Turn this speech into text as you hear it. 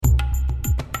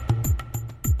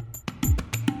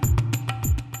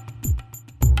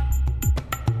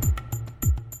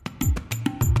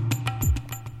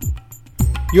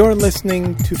You're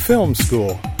listening to Film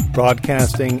School,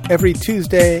 broadcasting every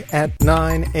Tuesday at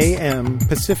 9 a.m.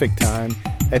 Pacific Time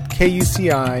at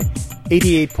KUCI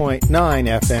 88.9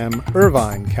 FM,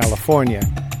 Irvine, California,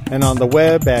 and on the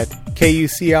web at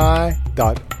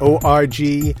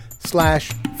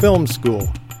kuci.org/film school.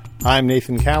 I'm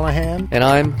Nathan Callahan. And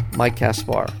I'm Mike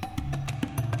Caspar.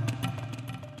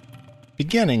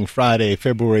 Beginning Friday,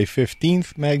 February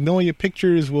 15th, Magnolia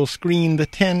Pictures will screen the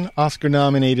 10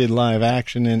 Oscar-nominated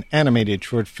live-action and animated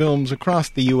short films across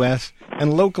the U.S.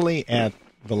 and locally at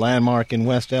the Landmark in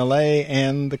West L.A.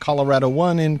 and the Colorado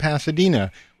One in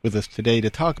Pasadena. With us today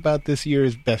to talk about this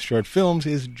year's Best Short Films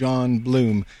is Jon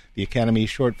Bloom, the Academy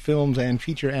Short Films and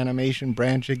Feature Animation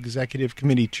Branch Executive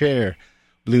Committee Chair.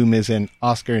 Bloom is an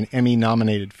Oscar and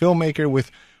Emmy-nominated filmmaker with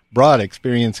broad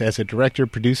experience as a director,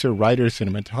 producer, writer,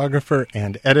 cinematographer,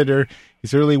 and editor.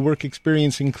 His early work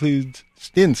experience includes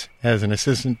stints as an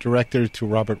assistant director to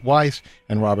Robert Wise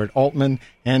and Robert Altman,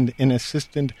 and an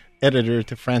assistant editor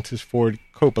to Francis Ford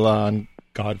Coppola on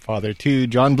Godfather 2.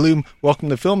 Jon Bloom, welcome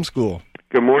to Film School.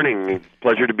 Good morning.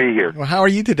 Pleasure to be here. Well, how are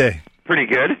you today? Pretty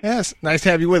good. Yes, nice to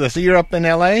have you with us. So you're up in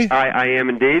L.A.? I am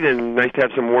indeed, and nice to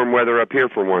have some warm weather up here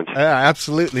for once.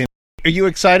 Absolutely. Are you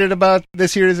excited about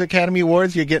this year's Academy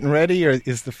Awards? You're getting ready, or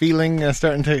is the feeling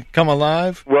starting to come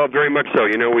alive? Well, very much so.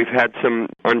 You know, we've had some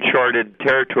uncharted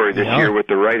territory this year with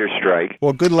the writer's strike.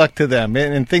 Well, good luck to them,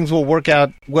 and things will work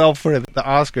out well for the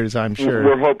Oscars, I'm sure.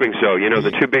 We're hoping so. You know,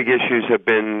 the two big issues have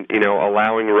been,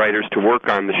 allowing writers to work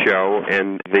on the show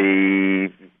and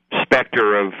the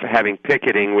specter of having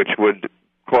picketing, which would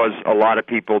cause a lot of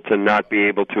people to not be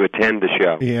able to attend the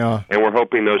show. Yeah. And we're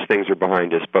hoping those things are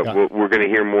behind us, but we're going to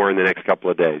hear more in the next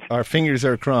couple of days. Our fingers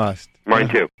are crossed. Mine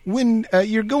too. When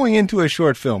you're going into a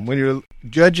short film, when you're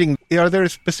judging, are there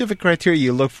specific criteria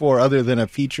you look for other than a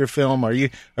feature film? Are you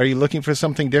looking for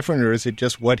something different, or is it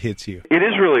just what hits you? It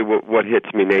is really what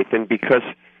hits me, Nathan, because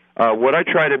what I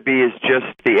try to be is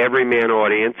just the everyman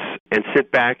audience and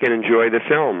sit back and enjoy the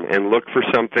film and look for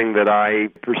something that I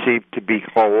perceive to be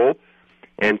whole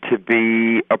and to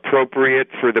be appropriate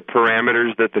for the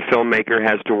parameters that the filmmaker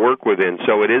has to work within.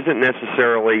 So it isn't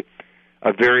necessarily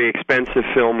a very expensive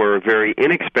film or a very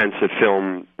inexpensive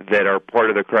film that are part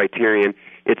of the criterion.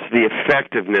 It's the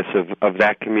effectiveness of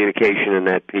that communication in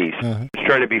that piece. It's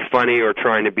trying to be funny or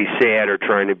trying to be sad or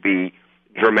trying to be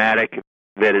dramatic,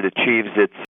 that it achieves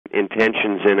its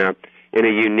intentions in a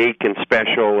unique and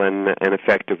special and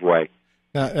effective way.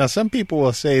 Now, some people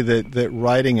will say that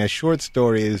writing a short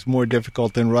story is more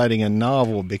difficult than writing a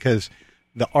novel because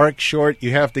the arc short,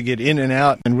 you have to get in and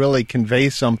out and really convey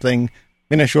something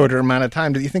in a shorter amount of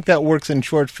time. Do you think that works in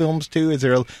short films too? Is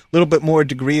there a little bit more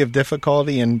degree of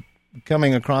difficulty in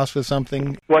coming across with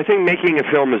something? Well, I think making a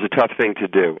film is a tough thing to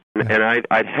do. And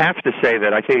I'd have to say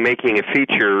that I think making a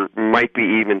feature might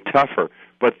be even tougher.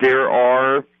 But there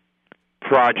are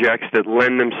projects that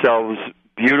lend themselves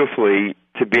beautifully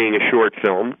to being a short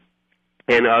film,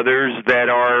 and others that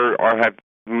have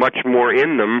much more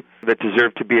in them that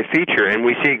deserve to be a feature. And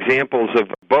we see examples of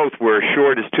both where a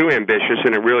short is too ambitious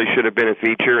and it really should have been a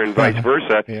feature, and vice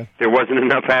versa. Yeah. There wasn't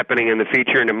enough happening in the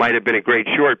feature, and it might have been a great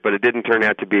short, but it didn't turn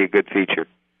out to be a good feature.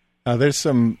 There's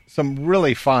some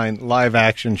really fine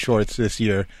live-action shorts this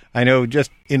year. I know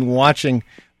just in watching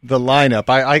the lineup,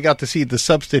 I got to see The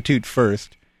Substitute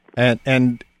first,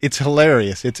 and it's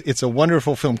hilarious. It's a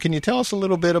wonderful film. Can you tell us a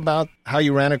little bit about how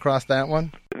you ran across that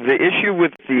one? The issue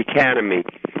with the Academy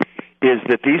is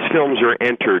that these films are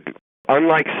entered.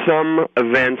 Unlike some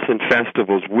events and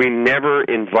festivals, we never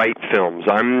invite films.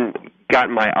 I'm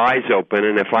got my eyes open,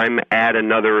 and if I'm at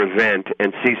another event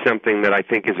and see something that I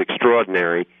think is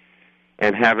extraordinary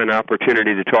and have an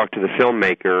opportunity to talk to the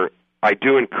filmmaker, I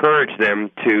do encourage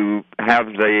them to have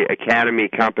the Academy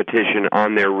competition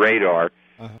on their radar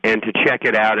and to check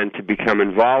it out and to become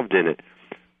involved in it.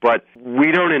 But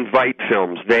we don't invite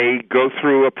films. They go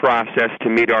through a process to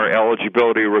meet our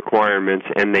eligibility requirements,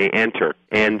 and they enter.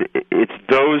 And it's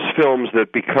those films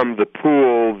that become the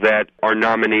pool that our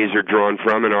nominees are drawn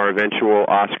from and our eventual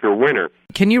Oscar winner.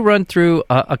 Can you run through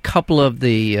a couple of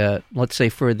the, let's say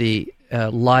for the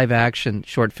live-action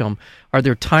short film, are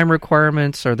there time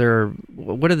requirements?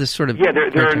 What are the sort of... Yeah,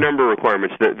 there are a number of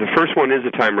requirements. The first one is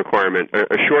a time requirement.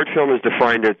 A short film is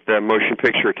defined at the Motion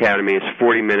Picture Academy as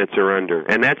 40 minutes or under,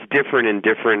 and that's different in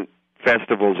different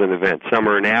festivals and events. Some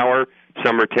are an hour,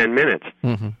 some are 10 minutes.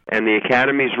 And the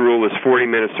Academy's rule is 40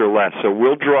 minutes or less. So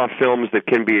we'll draw films that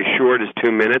can be as short as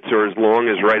 2 minutes or as long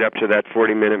as right up to that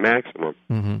 40-minute maximum.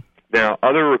 Now,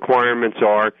 other requirements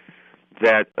are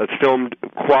that a film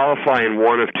qualify in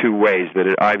one of two ways, that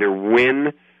it either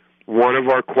win one of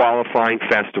our qualifying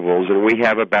festivals, and we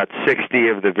have about 60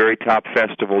 of the very top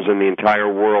festivals in the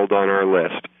entire world on our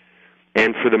list.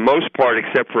 And for the most part,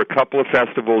 except for a couple of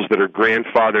festivals that are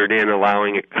grandfathered in,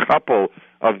 allowing a couple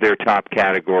of their top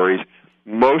categories,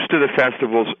 most of the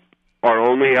festivals are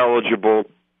only eligible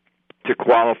to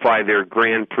qualify their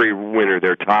Grand Prix winner,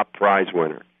 their top prize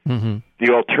winner. Mm-hmm.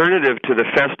 The alternative to the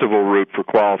festival route for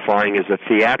qualifying is a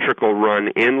theatrical run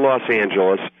in Los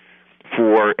Angeles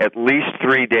for at least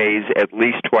 3 days, at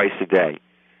least twice a day.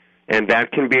 And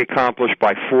that can be accomplished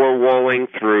by four-walling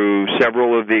through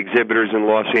several of the exhibitors in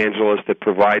Los Angeles that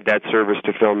provide that service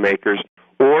to filmmakers.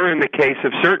 Or in the case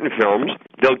of certain films,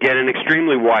 they'll get an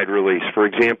extremely wide release. For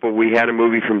example, we had a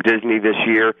movie from Disney this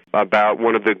year about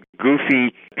one of the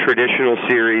goofy traditional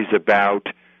series about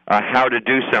how to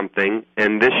do something,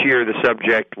 and this year the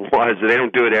subject was, they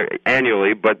don't do it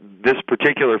annually, but this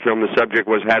particular film, the subject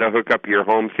was how to hook up your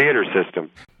home theater system.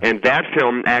 And that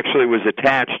film actually was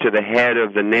attached to the head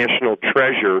of the National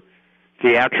Treasure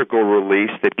theatrical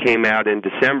release that came out in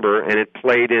December, and it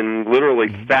played in literally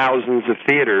thousands of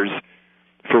theaters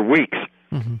for weeks.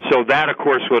 Mm-hmm. So that, of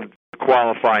course, would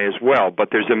qualify as well, but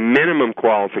there's a minimum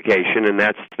qualification, and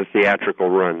that's the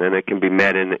theatrical run, and it can be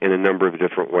met in a number of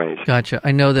different ways. Gotcha.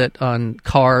 I know that on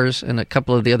Cars and a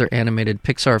couple of the other animated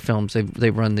Pixar films,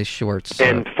 they've run these shorts.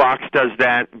 And Fox does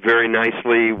that very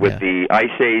nicely with the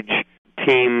Ice Age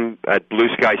team at Blue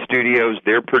Sky Studios.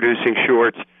 They're producing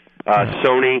shorts.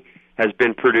 Sony has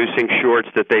been producing shorts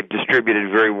that they've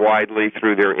distributed very widely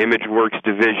through their ImageWorks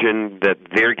division, that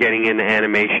they're getting into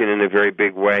animation in a very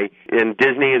big way. And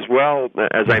Disney as well,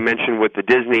 as I mentioned with the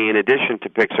Disney, in addition to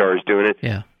Pixar is doing it.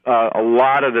 Yeah. A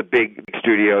lot of the big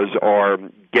studios are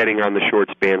getting on the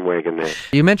shorts bandwagon there.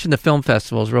 You mentioned the film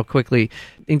festivals real quickly.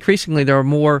 Increasingly, there are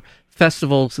more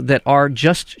festivals that are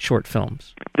just short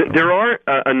films. There are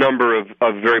a number of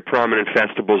very prominent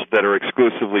festivals that are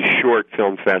exclusively short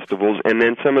film festivals, and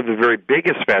then some of the very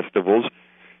biggest festivals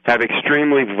have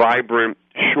extremely vibrant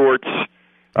shorts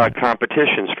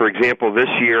competitions. For example, this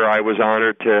year I was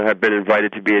honored to have been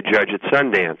invited to be a judge at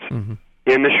Sundance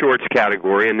in the shorts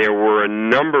category, and there were a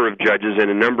number of judges in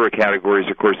a number of categories,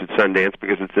 of course, at Sundance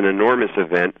because it's an enormous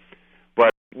event.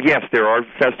 But yes, there are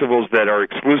festivals that are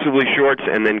exclusively shorts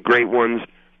and then great ones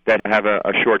that have a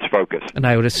shorts focus. And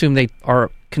I would assume they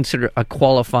are considered a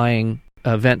qualifying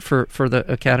event for the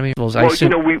Academy? Well,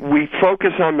 we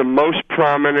focus on the most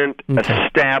prominent,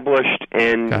 established,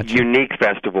 and unique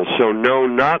festivals. So, no,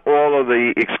 not all of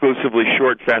the exclusively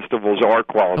short festivals are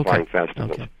qualifying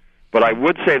festivals. Okay. But I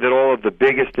would say that all of the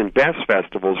biggest and best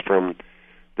festivals, from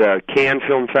the Cannes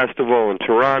Film Festival in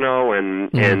Toronto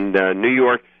and New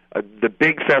York, the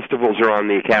big festivals are on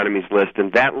the Academy's list,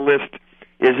 and that list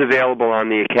is available on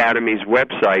the Academy's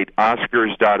website,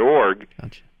 Oscars.org.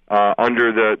 Gotcha.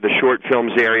 Under the short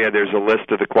films area, there's a list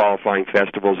of the qualifying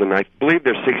festivals, and I believe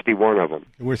there's 61 of them.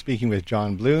 We're speaking with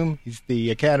John Bloom. He's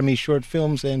the Academy Short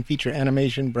Films and Feature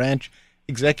Animation Branch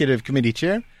Executive Committee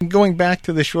Chair. Going back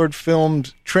to the short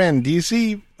films trend, do you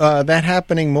see that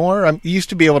happening more? You used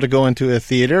to be able to go into a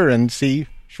theater and see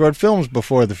short films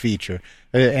before the feature.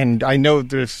 And I know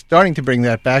they're starting to bring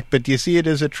that back, but do you see it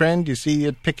as a trend? Do you see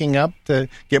it picking up to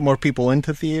get more people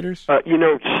into theaters?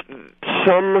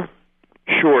 Some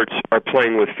shorts are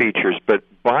playing with features, but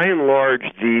by and large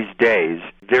these days,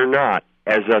 they're not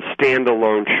as a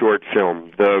standalone short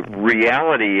film. The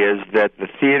reality is that the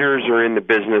theaters are in the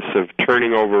business of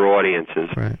turning over audiences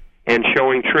and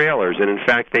showing trailers. And in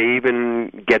fact, they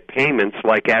even get payments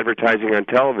like advertising on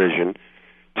television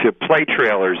to play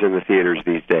trailers in the theaters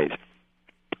these days.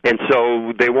 And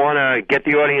so they want to get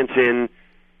the audience in,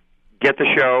 get the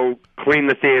show, clean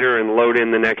the theater, and load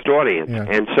in the next audience. Yeah.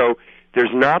 And so there's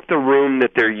not the room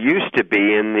that there used to be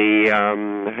in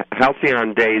the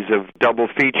halcyon days of double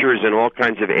features and all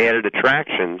kinds of added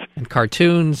attractions. And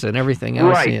cartoons and everything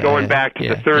else. Right, going back to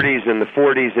the 30s and the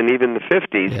 40s and even the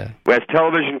 50s. Yeah. As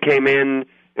television came in,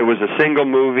 it was a single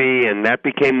movie, and that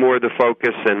became more the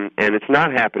focus, and it's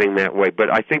not happening that way.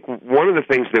 But I think one of the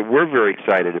things that we're very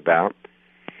excited about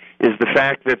is the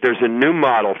fact that there's a new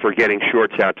model for getting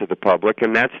shorts out to the public,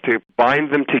 and that's to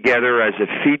bind them together as a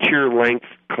feature-length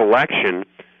collection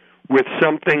with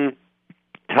something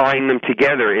tying them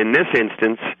together, in this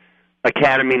instance,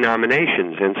 Academy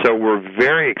nominations. And so we're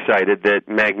very excited that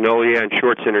Magnolia and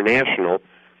Shorts International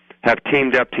have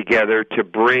teamed up together to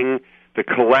bring the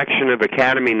collection of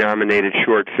Academy-nominated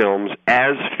short films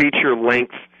as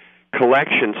feature-length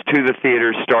collections to the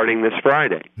theaters starting this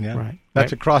Friday. Yeah. Right.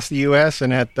 That's across the U.S.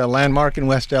 and at the Landmark in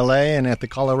West L.A. and at the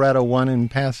Colorado one in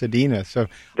Pasadena. So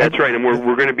that's right, and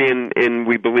we're going to be in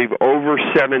we believe over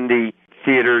 70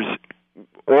 theaters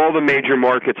all the major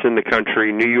markets in the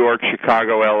country, New York,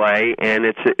 Chicago, L.A., and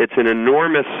it's an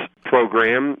enormous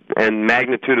program and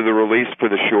magnitude of the release for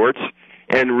the shorts,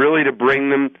 and really to bring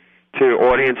them to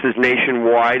audiences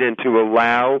nationwide and to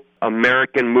allow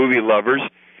American movie lovers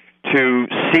to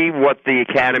see what the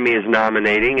Academy is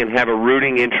nominating and have a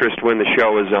rooting interest when the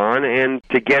show is on, and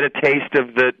to get a taste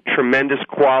of the tremendous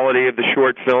quality of the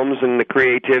short films and the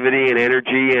creativity and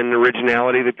energy and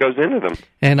originality that goes into them.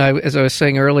 And as I was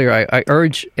saying earlier, I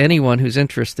urge anyone who's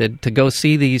interested to go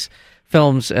see these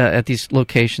films at these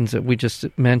locations that we just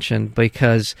mentioned,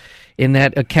 because in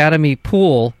that Academy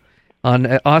pool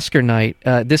on Oscar night,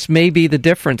 this may be the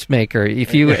difference maker.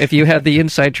 If you have the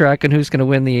inside track on who's going to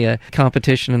win the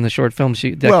competition in the short films,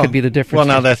 could be the difference. Well,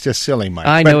 now that's just silly, Mike.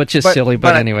 I know it's just silly,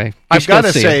 but anyway, I've got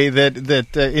to say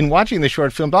that in watching the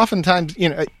short films, oftentimes,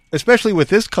 especially with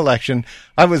this collection,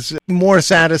 I was more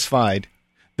satisfied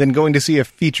than going to see a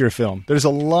feature film. There's a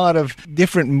lot of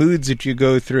different moods that you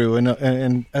go through,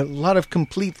 and a lot of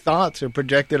complete thoughts are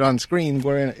projected on screen,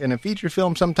 where in a feature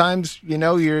film, sometimes,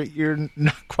 you're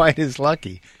not quite as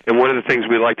lucky. And one of the things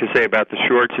we like to say about the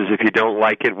shorts is if you don't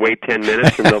like it, wait 10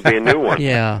 minutes and there'll be a new one.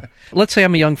 Yeah. Let's say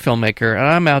I'm a young filmmaker, and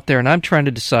I'm out there, and I'm trying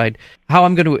to decide how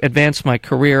I'm going to advance my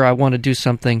career. I want to do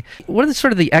something. What is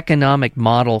sort of the economic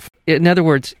model? In other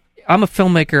words, I'm a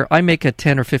filmmaker. I make a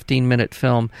 10 or 15-minute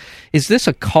film. Is this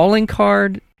a calling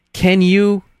card? Can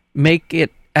you make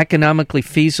it economically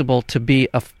feasible to be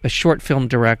a short film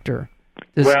director?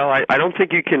 Well, I don't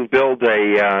think you can build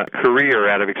a career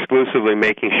out of exclusively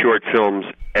making short films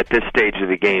at this stage of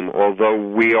the game, although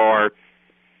we are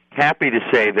happy to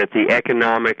say that the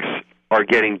economics are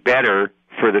getting better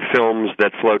for the films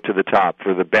that float to the top,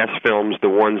 for the best films, the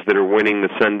ones that are winning the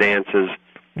Sundances,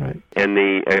 right, and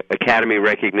the Academy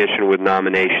recognition with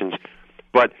nominations.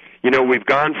 But, we've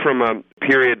gone from a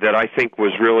period that I think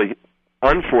was really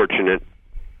unfortunate,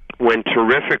 when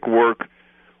terrific work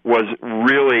was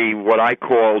really what I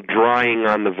call drying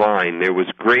on the vine. There was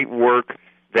great work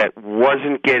that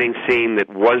wasn't getting seen, that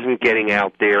wasn't getting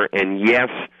out there, and yes,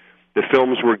 the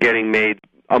films were getting made,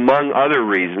 among other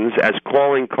reasons, as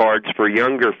calling cards for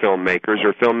younger filmmakers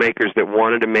or filmmakers that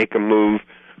wanted to make a move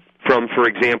from, for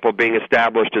example, being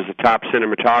established as a top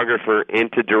cinematographer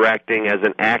into directing, as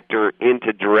an actor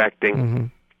into directing. Mm-hmm.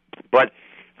 But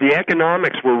the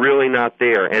economics were really not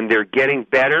there, and they're getting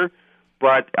better,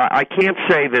 but I can't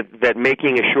say that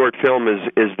making a short film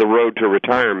is the road to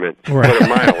retirement, right, put it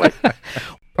mildly.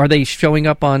 Are they showing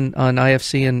up on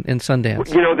IFC and Sundance?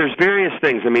 There's various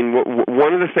things. I mean,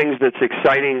 one of the things that's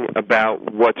exciting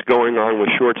about what's going on with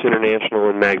Shorts International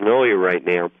and Magnolia right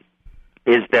now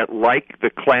is that, like the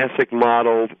classic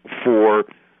model for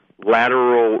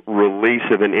lateral release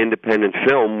of an independent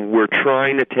film, we're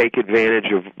trying to take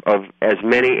advantage of as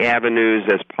many avenues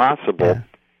as possible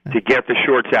to get the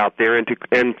shorts out there,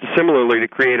 and similarly to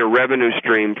create a revenue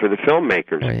stream for the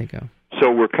filmmakers. There you go. So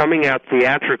we're coming out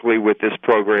theatrically with this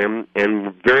program, and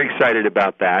we're very excited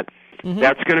about that. Mm-hmm.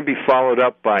 That's going to be followed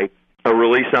up by a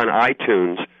release on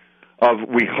iTunes of,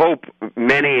 we hope,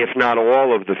 many, if not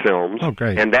all, of the films. Oh,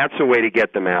 great. And that's a way to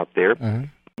get them out there. Uh-huh.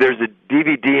 There's a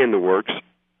DVD in the works,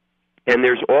 and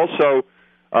there's also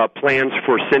plans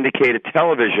for syndicated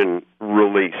television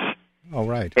release. Oh,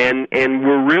 right. And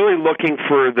we're really looking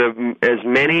for as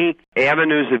many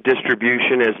avenues of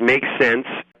distribution as makes sense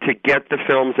to get the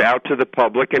films out to the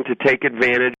public and to take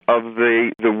advantage of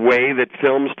the way that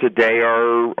films today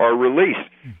are released.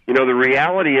 The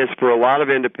reality is, for a lot of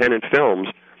independent films,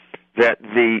 that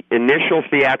the initial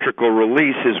theatrical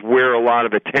release is where a lot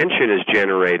of attention is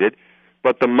generated,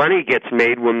 but the money gets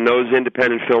made when those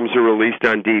independent films are released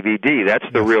on DVD. That's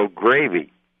the real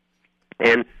gravy.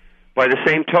 And by the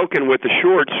same token, with the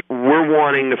shorts, we're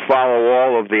wanting to follow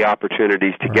all of the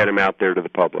opportunities to get them out there to the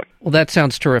public. Well, that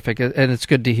sounds terrific, and it's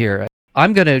good to hear.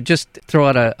 I'm going to just throw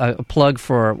out a plug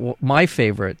for my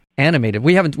favorite animated.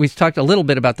 We've talked a little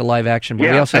bit about the live action,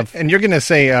 but we also have... And you're going to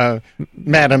say,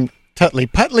 Madam Tutley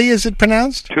Putley, is it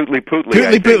pronounced? Tootly Pootly.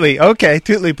 Tootly Pootly. Okay,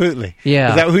 Tootly Pootly. Yeah.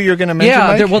 Is that who you're going to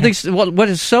mention, Mike? What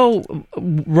is so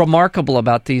remarkable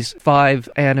about these 5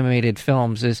 animated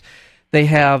films is they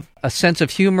have a sense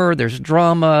of humor, there's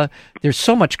drama, there's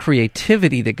so much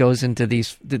creativity that goes into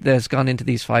that has gone into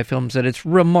these 5 films that it's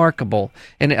remarkable.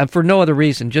 And for no other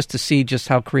reason, just to see just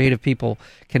how creative people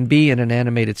can be in an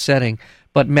animated setting.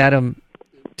 But Madam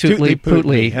Tootly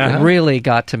Pootly really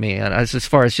got to me as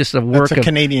far as just a work of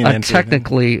a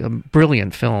technically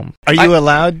brilliant film. Are you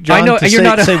allowed, John,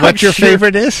 to say what your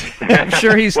favorite is? I'm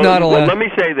sure he's not allowed. Well, let me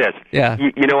say this. Yeah.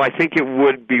 I think it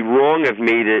would be wrong of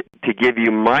me to give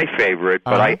you my favorite,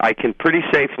 but I can pretty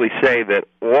safely say that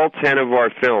all 10 of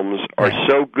our films are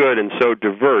so good and so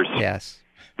diverse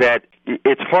that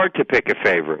it's hard to pick a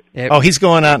favorite. Oh, he's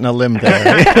going out on a limb there.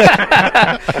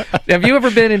 Have you ever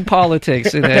been in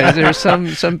politics? Is there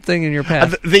something in your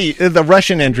past? The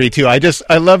Russian entry too. I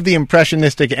love the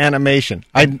impressionistic animation.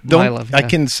 I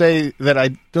can say that I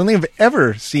don't think I've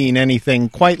ever seen anything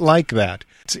quite like that.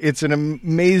 It's an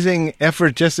amazing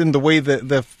effort just in the way that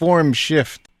the forms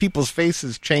shift. People's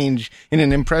faces change in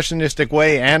an impressionistic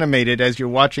way, animated as you're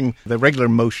watching the regular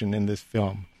motion in this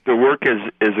film. The work is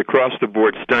across the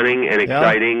board stunning and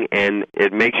exciting, and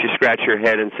it makes you scratch your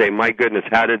head and say, my goodness,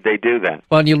 how did they do that?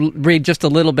 Well, and you read just a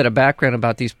little bit of background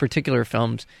about these particular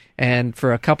films, and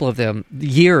for a couple of them,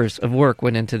 years of work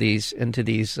went into these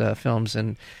films,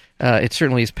 and it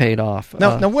certainly has paid off.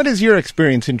 Now, what is your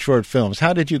experience in short films?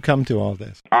 How did you come to all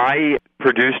this? I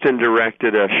produced and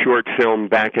directed a short film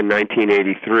back in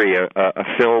 1983, a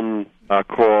film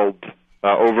called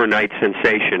Overnight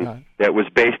Sensation that was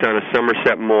based on a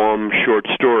Somerset Maugham short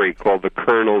story called The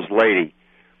Colonel's Lady.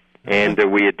 And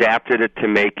we adapted it to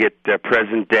make it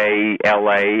present-day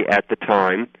L.A. at the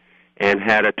time, and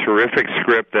had a terrific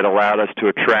script that allowed us to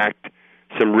attract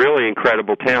some really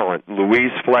incredible talent.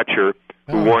 Louise Fletcher,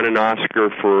 who won an Oscar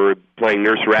for playing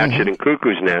Nurse Ratched in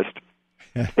Cuckoo's Nest,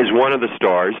 is one of the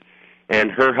stars,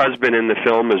 and her husband in the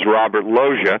film is Robert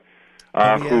Loggia,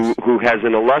 who has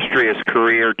an illustrious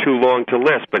career too long to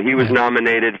list, but he was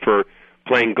nominated for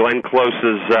playing Glenn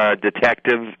Close's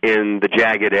detective in The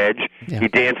Jagged Edge. He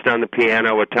danced on the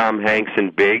piano with Tom Hanks in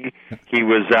Big. He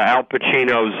was Al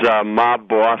Pacino's mob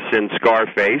boss in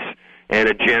Scarface, and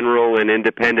a general in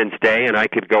Independence Day, and I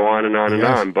could go on and on and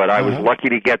on, but I was lucky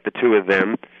to get the two of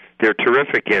them. They're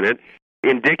terrific in it.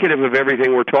 Indicative of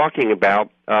everything we're talking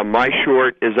about, my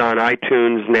short is on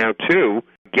iTunes now, too,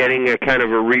 getting a kind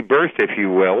of a rebirth, if you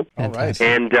will. All right.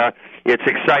 And it's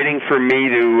exciting for me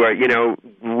to,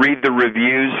 read the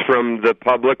reviews from the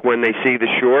public when they see the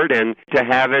short, and to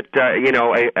have it,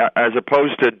 as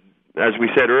opposed to, as we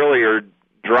said earlier,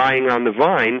 drying on the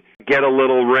vine, get a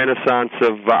little renaissance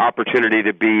of opportunity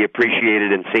to be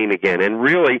appreciated and seen again. And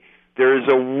really, there is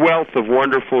a wealth of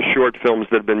wonderful short films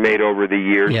that have been made over the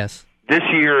years. Yes. This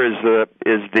year is the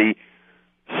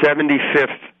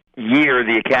 75th year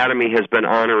the Academy has been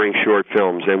honoring short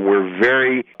films, and we're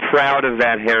very proud of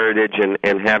that heritage and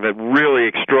have a really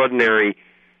extraordinary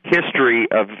history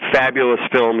of fabulous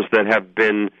films that have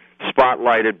been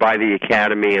spotlighted by the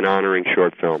Academy in honoring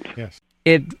short films. Yes.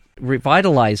 It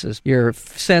revitalizes your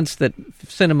sense that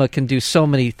cinema can do so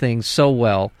many things so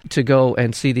well. To go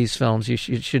and see these films, you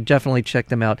should definitely check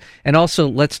them out. And also,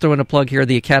 let's throw in a plug here,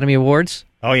 the Academy Awards.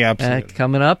 Oh, yeah, absolutely.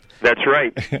 Coming up. That's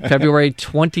right. February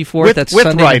 24th. That's with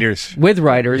Sunday. writers. With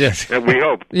writers. Yes. And we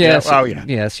hope. Yes. Yeah. Oh, yeah.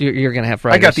 Yes, you're going to have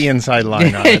writers. I got the inside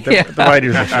line on it. The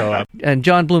writers will show up. And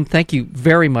John Bloom, thank you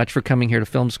very much for coming here to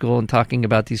Film School and talking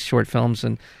about these short films,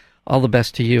 and all the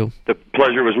best to you. The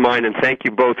pleasure was mine, and thank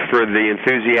you both for the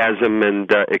enthusiasm and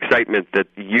excitement that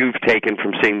you've taken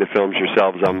from seeing the films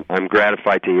yourselves. I'm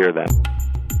gratified to hear that.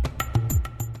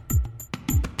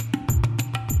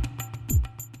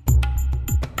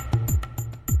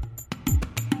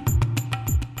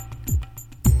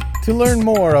 To learn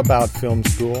more about Film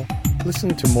School,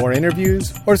 listen to more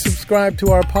interviews, or subscribe to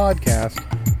our podcast,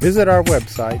 visit our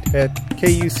website at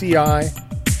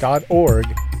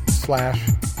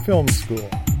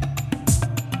kuci.org/filmschool.